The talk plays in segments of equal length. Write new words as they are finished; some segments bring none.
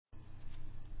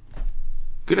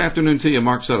Good afternoon to you.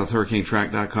 Mark Sutton with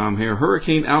HurricaneTrack.com here.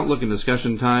 Hurricane Outlook and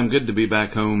discussion time. Good to be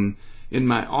back home in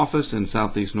my office in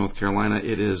Southeast North Carolina.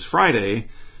 It is Friday,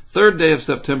 3rd day of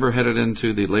September, headed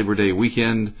into the Labor Day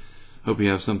weekend. Hope you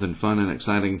have something fun and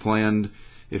exciting planned.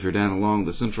 If you're down along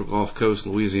the Central Gulf Coast,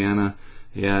 Louisiana,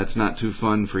 yeah, it's not too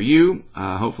fun for you.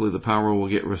 Hopefully the power will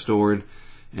get restored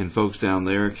and folks down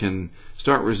there can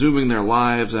start resuming their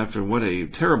lives after what a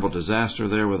terrible disaster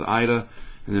there with Ida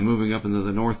and then moving up into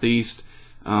the Northeast.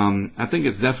 I think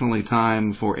it's definitely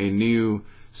time for a new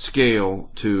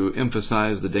scale to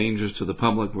emphasize the dangers to the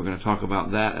public. We're going to talk about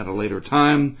that at a later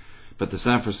time. But the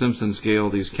Saffir-Simpson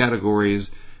scale, these categories,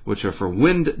 which are for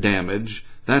wind damage,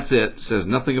 that's it. Says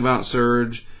nothing about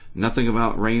surge, nothing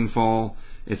about rainfall.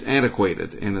 It's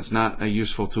antiquated, and it's not a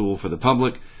useful tool for the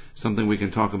public. Something we can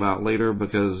talk about later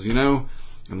because, you know,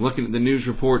 I'm looking at the news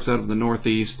reports out of the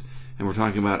Northeast, and we're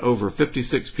talking about over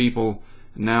 56 people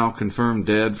now confirmed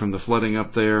dead from the flooding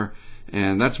up there,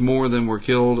 and that's more than were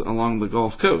killed along the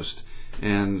Gulf Coast.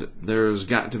 And there's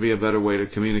got to be a better way to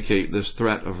communicate this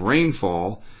threat of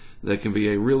rainfall that can be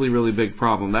a really, really big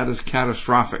problem. That is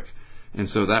catastrophic. And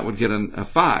so that would get a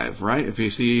 5, right? If you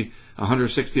see a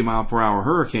 160 mile per hour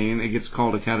hurricane, it gets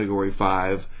called a category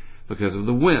 5 because of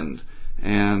the wind.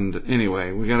 And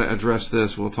anyway, we got to address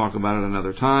this. We'll talk about it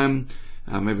another time.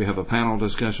 Maybe have a panel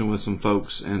discussion with some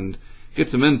folks and get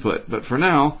some input. But for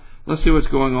now, let's see what's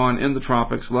going on in the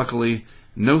tropics. Luckily,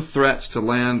 no threats to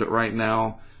land right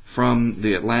now from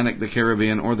the Atlantic, the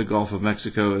Caribbean, or the Gulf of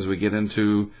Mexico as we get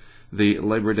into the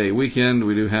Labor Day weekend.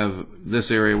 We do have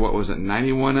this area, what was it,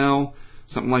 91L?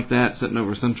 Something like that, sitting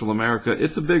over Central America.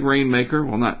 It's a big rainmaker.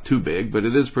 Well, not too big, but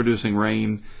it is producing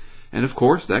rain. And of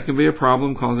course, that can be a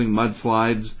problem, causing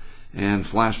mudslides and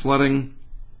flash flooding.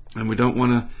 And we don't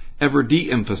want to ever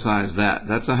de-emphasize that.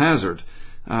 That's a hazard.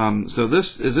 So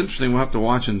this is interesting. We'll have to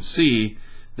watch and see.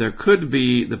 There could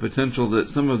be the potential that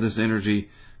some of this energy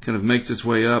kind of makes its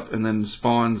way up and then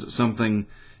spawns something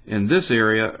in this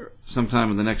area sometime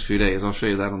in the next few days. I'll show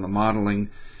you that on the modeling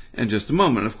in just a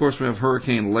moment. Of course, we have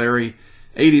Hurricane Larry,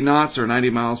 80 knots or 90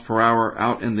 miles per hour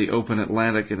out in the open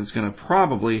Atlantic, and it's going to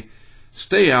probably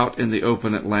stay out in the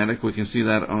open Atlantic. We can see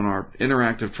that on our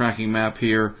interactive tracking map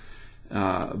here.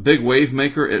 Big wave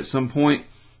maker at some point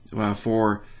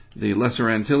for the Lesser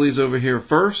Antilles over here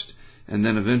first, and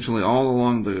then eventually all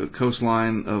along the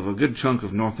coastline of a good chunk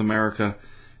of North America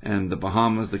and the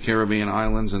Bahamas, the Caribbean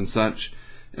islands and such.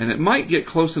 And it might get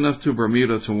close enough to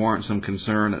Bermuda to warrant some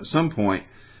concern at some point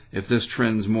if this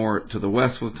trends more to the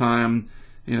west with time.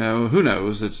 You know, who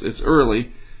knows? It's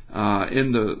early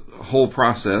in the whole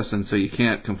process, and so you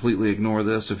can't completely ignore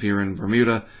this if you're in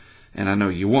Bermuda. And I know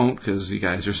you won't because you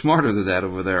guys are smarter than that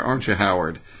over there, aren't you,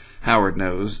 Howard? Howard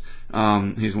knows.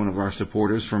 He's one of our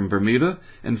supporters from Bermuda.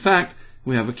 In fact,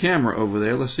 we have a camera over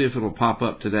there. Let's see if it'll pop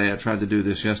up today. I tried to do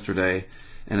this yesterday,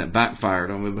 and it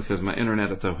backfired on me because my internet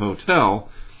at the hotel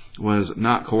was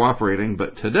not cooperating.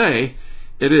 But today,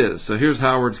 it is. So here's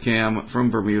Howard's cam from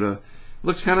Bermuda.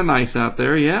 Looks kind of nice out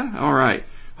there, yeah? All right.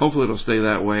 Hopefully it'll stay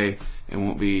that way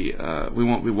and we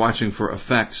won't be watching for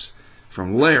effects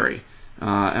from Larry.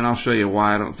 And I'll show you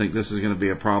why I don't think this is going to be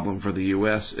a problem for the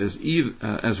U.S.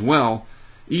 as well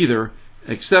either,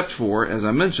 except for, as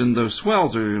I mentioned, those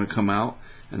swells are going to come out,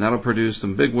 and that'll produce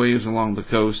some big waves along the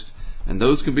coast, and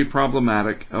those can be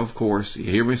problematic, of course.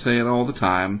 You hear me say it all the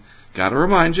time. Got to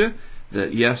remind you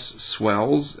that, yes,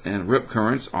 swells and rip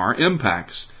currents are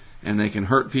impacts, and they can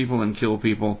hurt people and kill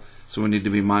people, so we need to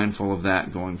be mindful of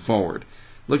that going forward.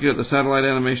 Looking at the satellite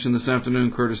animation this afternoon,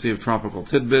 courtesy of Tropical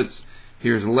Tidbits.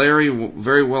 Here's Larry,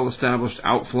 very well-established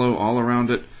outflow all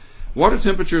around it. Water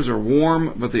temperatures are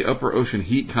warm, but the upper ocean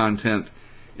heat content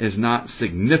is not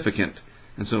significant.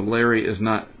 And so Larry is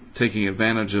not taking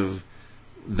advantage of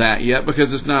that yet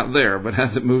because it's not there. But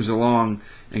as it moves along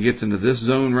and gets into this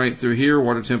zone right through here,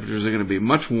 water temperatures are going to be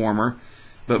much warmer.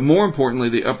 But more importantly,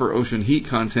 the upper ocean heat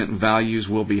content values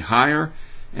will be higher,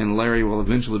 and Larry will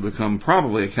eventually become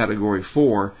probably a Category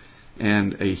 4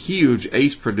 and a huge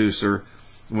ace producer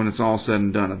when it's all said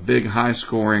and done. A big,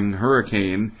 high-scoring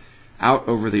hurricane out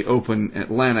over the open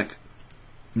Atlantic,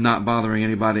 not bothering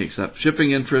anybody except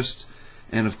shipping interests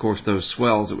and, of course, those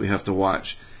swells that we have to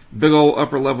watch. Big old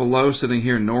upper-level low sitting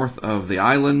here north of the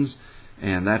islands,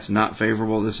 and that's not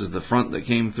favorable. This is the front that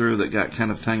came through that got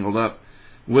kind of tangled up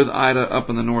with Ida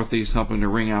up in the northeast, helping to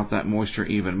wring out that moisture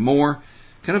even more.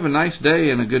 Kind of a nice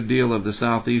day in a good deal of the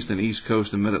southeast and east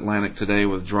coast and mid-Atlantic today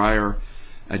with a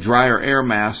drier air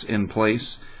mass in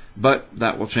place. But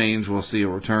that will change. We'll see a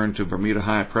return to Bermuda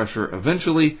high pressure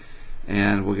eventually,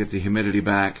 and we'll get the humidity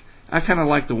back. I kind of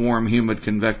like the warm, humid,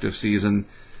 convective season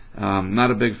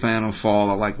Not a big fan of fall.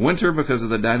 I like winter because of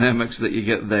the dynamics that you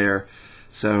get there.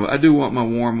 So I do want my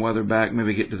warm weather back,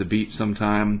 maybe get to the beach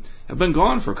sometime. I've been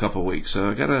gone for a couple of weeks, so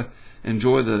I got to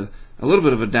enjoy a little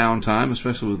bit of a downtime,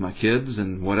 especially with my kids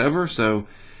and whatever. So,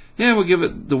 yeah, we'll give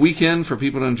it the weekend for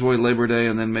people to enjoy Labor Day,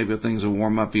 and then maybe things will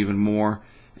warm up even more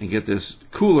and get this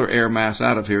cooler air mass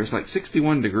out of here. It's like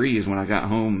 61 degrees when I got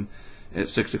home at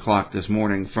 6 o'clock this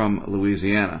morning from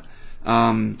Louisiana.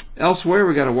 Elsewhere,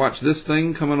 we got to watch this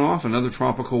thing coming off, another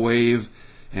tropical wave,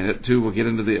 and it too will get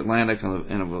into the Atlantic,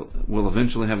 and it will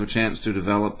eventually have a chance to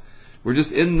develop. We're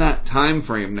just in that time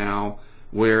frame now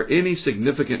where any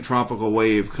significant tropical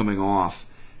wave coming off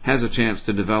has a chance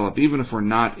to develop, even if we're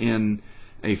not in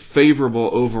a favorable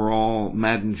overall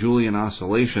Madden Julian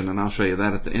oscillation, and I'll show you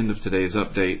that at the end of today's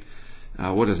update.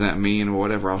 What does that mean or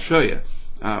whatever, I'll show you.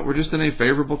 We're just in a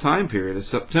favorable time period. It's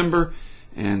September,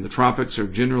 and the tropics are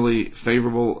generally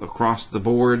favorable across the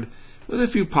board, with a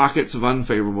few pockets of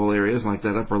unfavorable areas like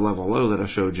that upper level low that I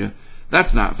showed you.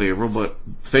 That's not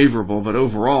favorable, but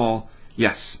overall,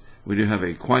 yes, we do have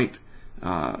a quite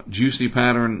juicy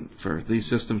pattern for these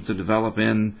systems to develop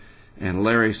in, and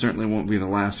Larry certainly won't be the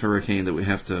last hurricane that we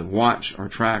have to watch or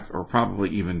track or probably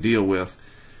even deal with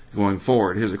going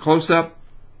forward. Here's a close-up.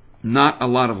 Not a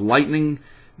lot of lightning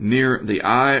near the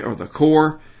eye or the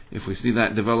core. If we see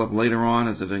that develop later on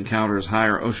as it encounters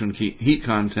higher ocean heat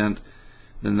content,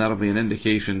 then that'll be an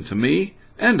indication to me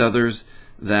and others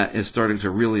that is starting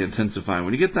to really intensify.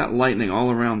 When you get that lightning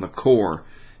all around the core,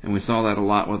 and we saw that a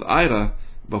lot with Ida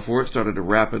before it started to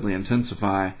rapidly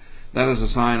intensify, that is a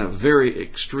sign of very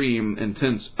extreme,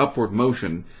 intense upward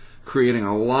motion, creating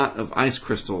a lot of ice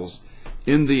crystals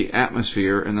in the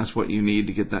atmosphere, and that's what you need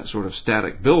to get that sort of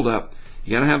static buildup.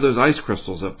 You got to have those ice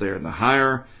crystals up there, and the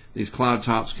higher these cloud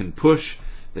tops can push,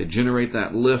 they generate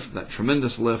that lift, that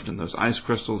tremendous lift in those ice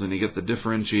crystals, and you get the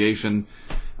differentiation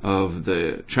of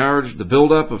the charge, the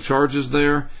buildup of charges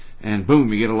there, and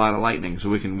boom, you get a lot of lightning. So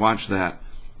we can watch that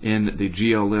in the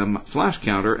GLM flash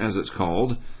counter, as it's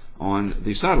called, on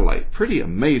the satellite. Pretty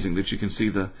amazing that you can see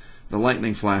the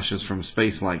lightning flashes from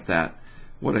space like that.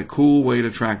 What a cool way to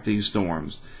track these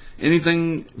storms.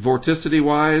 Anything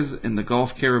vorticity-wise in the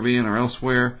Gulf, Caribbean, or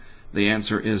elsewhere? The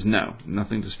answer is no.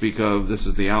 Nothing to speak of. This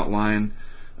is the outline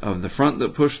of the front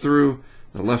that pushed through,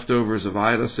 the leftovers of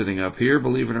Ida sitting up here,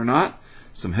 believe it or not.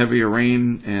 Some heavier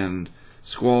rain and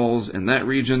squalls in that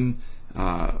region.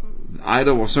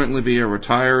 Ida will certainly be a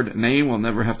retired name. We'll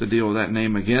never have to deal with that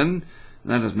name again.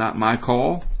 That is not my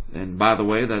call. And by the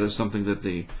way, that is something that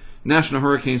the National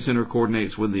Hurricane Center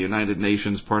coordinates with the United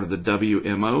Nations, part of the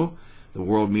WMO, the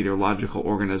World Meteorological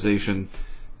Organization.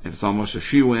 And it's almost a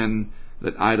shoo-in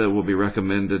that Ida will be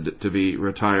recommended to be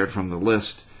retired from the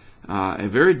list. A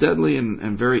very deadly and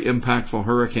very impactful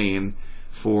hurricane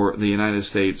for the United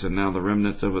States, and now the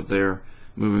remnants of it there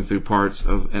moving through parts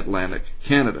of Atlantic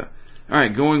Canada. All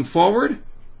right, going forward,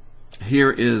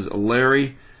 here is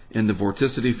Larry in the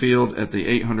vorticity field at the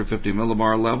 850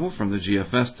 millibar level from the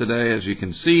GFS today. As you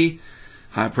can see,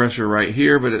 high pressure right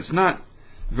here, but it's not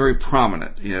very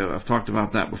prominent. You know, I've talked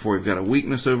about that before. We've got a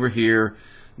weakness over here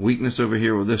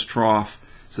with this trough.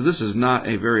 So this is not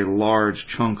a very large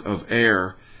chunk of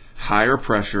air, higher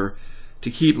pressure, to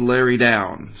keep Larry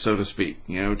down, so to speak.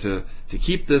 You know, to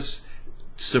keep this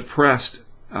suppressed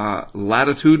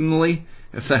latitudinally,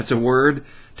 if that's a word,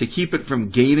 to keep it from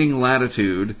gaining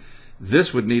latitude.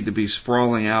 This would need to be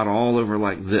sprawling out all over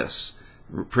like this,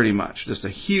 pretty much. Just a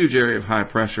huge area of high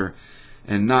pressure,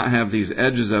 and not have these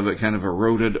edges of it kind of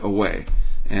eroded away.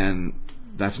 And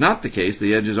that's not the case.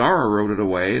 The edges are eroded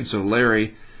away, and so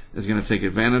Larry is going to take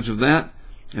advantage of that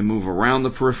and move around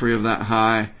the periphery of that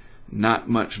high. Not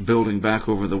much building back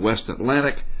over the West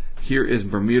Atlantic. Here is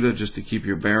Bermuda, just to keep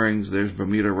your bearings. There's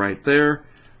Bermuda right there.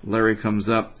 Larry comes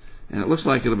up, and it looks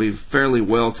like it'll be fairly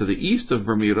well to the east of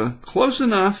Bermuda. Close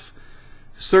enough,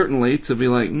 certainly, to be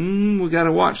like, we got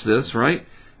to watch this, right?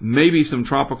 Maybe some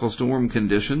tropical storm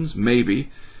conditions,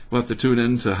 maybe. We'll have to tune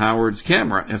in to Howard's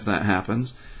camera if that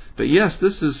happens. But yes,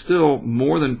 this is still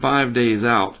more than 5 days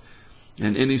out,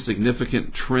 and any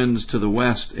significant trends to the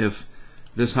west, if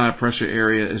this high pressure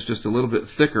area is just a little bit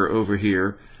thicker over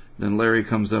here, then Larry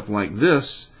comes up like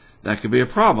this, that could be a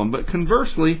problem. But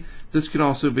conversely, this could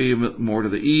also be more to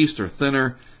the east or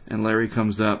thinner, and Larry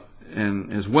comes up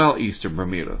and as well east of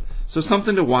Bermuda. So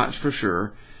something to watch for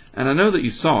sure. And I know that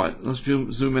you saw it. Let's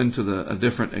zoom into a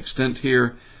different extent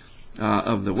here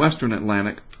of the western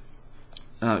Atlantic.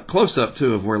 Close up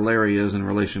too of where Larry is in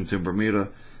relation to Bermuda.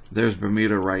 There's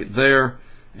Bermuda right there,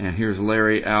 and here's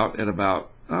Larry out at about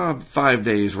 5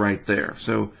 days right there.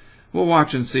 So we'll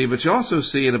watch and see, but you also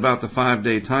see at about the 5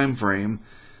 day time frame,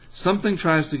 something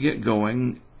tries to get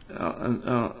going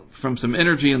from some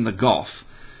energy in the Gulf.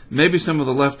 Maybe some of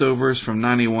the leftovers from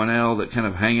 91L that kind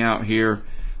of hang out here.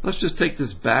 Let's just take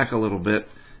this back a little bit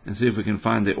and see if we can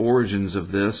find the origins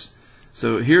of this.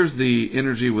 So here's the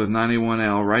energy with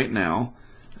 91L right now,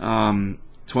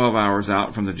 12 hours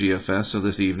out from the GFS, so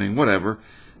this evening, whatever.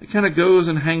 It kind of goes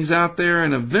and hangs out there,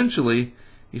 and eventually,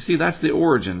 you see, that's the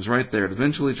origins right there. It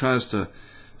eventually tries to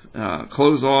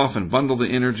close off and bundle the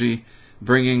energy,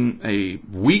 bringing a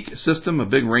weak system, a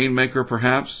big rainmaker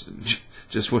perhaps,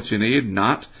 just what you need,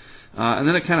 not. And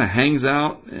then it kind of hangs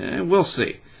out, and we'll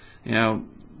see. You know,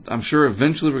 I'm sure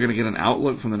eventually we're going to get an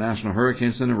outlook from the National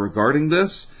Hurricane Center regarding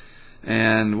this,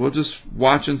 and we'll just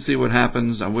watch and see what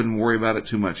happens. I wouldn't worry about it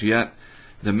too much yet.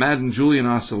 The Madden Julian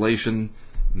oscillation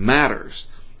matters,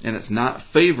 and it's not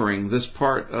favoring this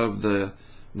part of the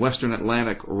Western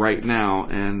Atlantic right now,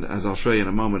 and as I'll show you in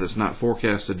a moment, it's not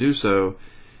forecast to do so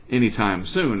anytime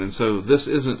soon. And so this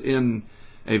isn't in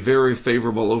a very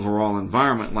favorable overall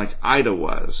environment like Ida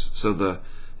was. So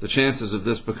the chances of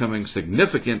this becoming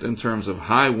significant in terms of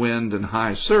high wind and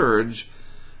high surge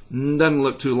doesn't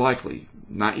look too likely.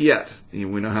 Not yet. We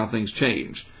know how things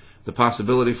change. The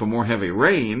possibility for more heavy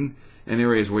rain in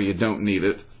areas where you don't need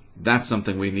it, that's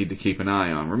something we need to keep an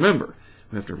eye on. Remember,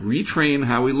 we have to retrain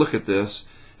how we look at this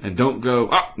and don't go,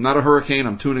 oh, not a hurricane,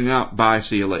 I'm tuning out, bye,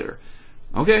 see you later.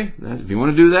 Okay, if you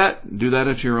want to do that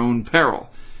at your own peril.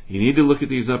 You need to look at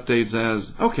these updates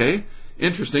as, okay,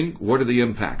 interesting, what are the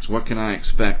impacts? What can I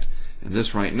expect? And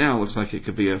this right now looks like it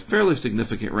could be a fairly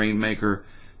significant rainmaker,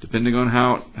 depending on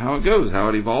how it goes, how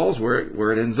it evolves,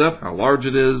 where it ends up, how large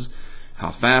it is,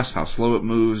 how fast, how slow it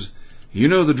moves. You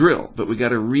know the drill, but we got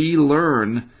to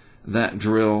relearn that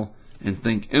drill and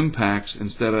think impacts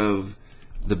instead of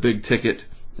the big ticket.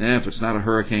 If it's not a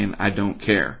hurricane, I don't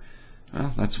care.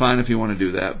 Well, that's fine if you want to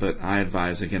do that, but I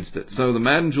advise against it. So the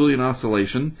Madden-Julian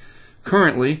oscillation,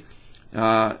 currently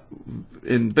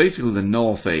in basically the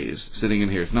null phase, sitting in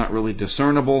here. It's not really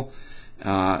discernible.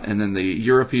 And then the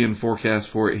European forecast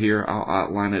for it here, I'll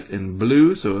outline it in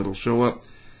blue, so it'll show up.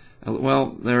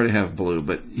 Well, they already have blue,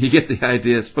 but you get the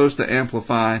idea. It's supposed to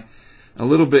amplify a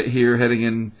little bit here, heading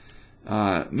in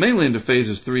mainly into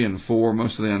phases 3 and 4.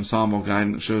 Most of the ensemble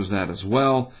guidance shows that as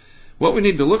well. What we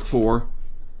need to look for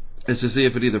is to see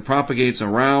if it either propagates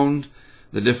around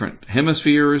the different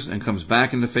hemispheres and comes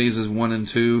back into phases 1 and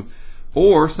 2,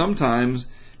 or sometimes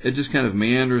it just kind of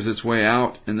meanders its way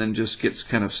out and then just gets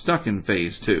kind of stuck in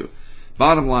phase 2.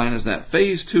 Bottom line is that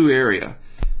phase 2 area,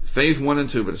 phase 1 and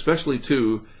 2, but especially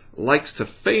 2, likes to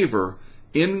favor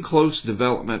in close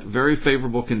development, very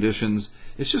favorable conditions.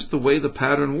 It's just the way the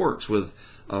pattern works, with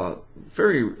a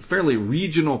fairly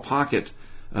regional pocket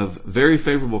of very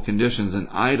favorable conditions, and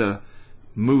Ida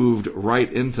moved right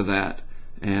into that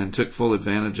and took full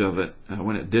advantage of it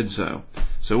when it did so.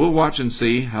 So we'll watch and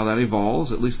see how that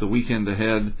evolves, at least the weekend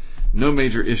ahead. No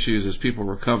major issues as people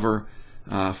recover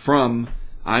from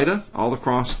Ida all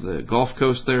across the Gulf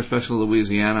Coast there, especially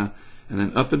Louisiana, and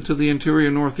then up into the interior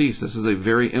Northeast. This is a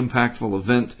very impactful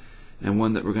event, and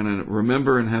one that we're going to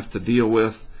remember and have to deal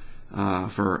with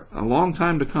for a long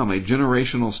time to come. A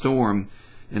generational storm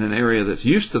in an area that's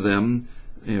used to them,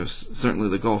 certainly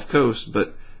the Gulf Coast,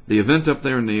 but the event up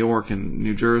there in New York and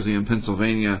New Jersey and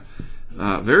Pennsylvania,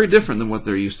 very different than what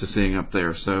they're used to seeing up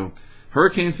there. So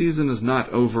hurricane season is not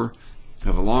over. We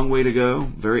have a long way to go.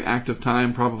 Very active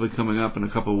time probably coming up in a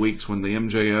couple of weeks when the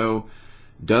MJO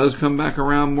does come back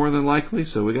around, more than likely,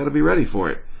 so we got to be ready for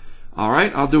it. All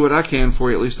right, I'll do what I can for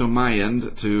you, at least on my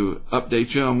end, to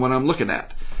update you on what I'm looking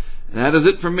at. That is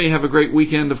it from me. Have a great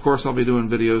weekend. Of course, I'll be doing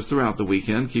videos throughout the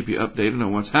weekend, keep you updated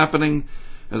on what's happening.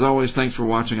 As always, thanks for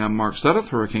watching. I'm Mark Sudduth,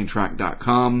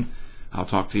 HurricaneTrack.com. I'll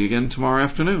talk to you again tomorrow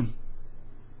afternoon.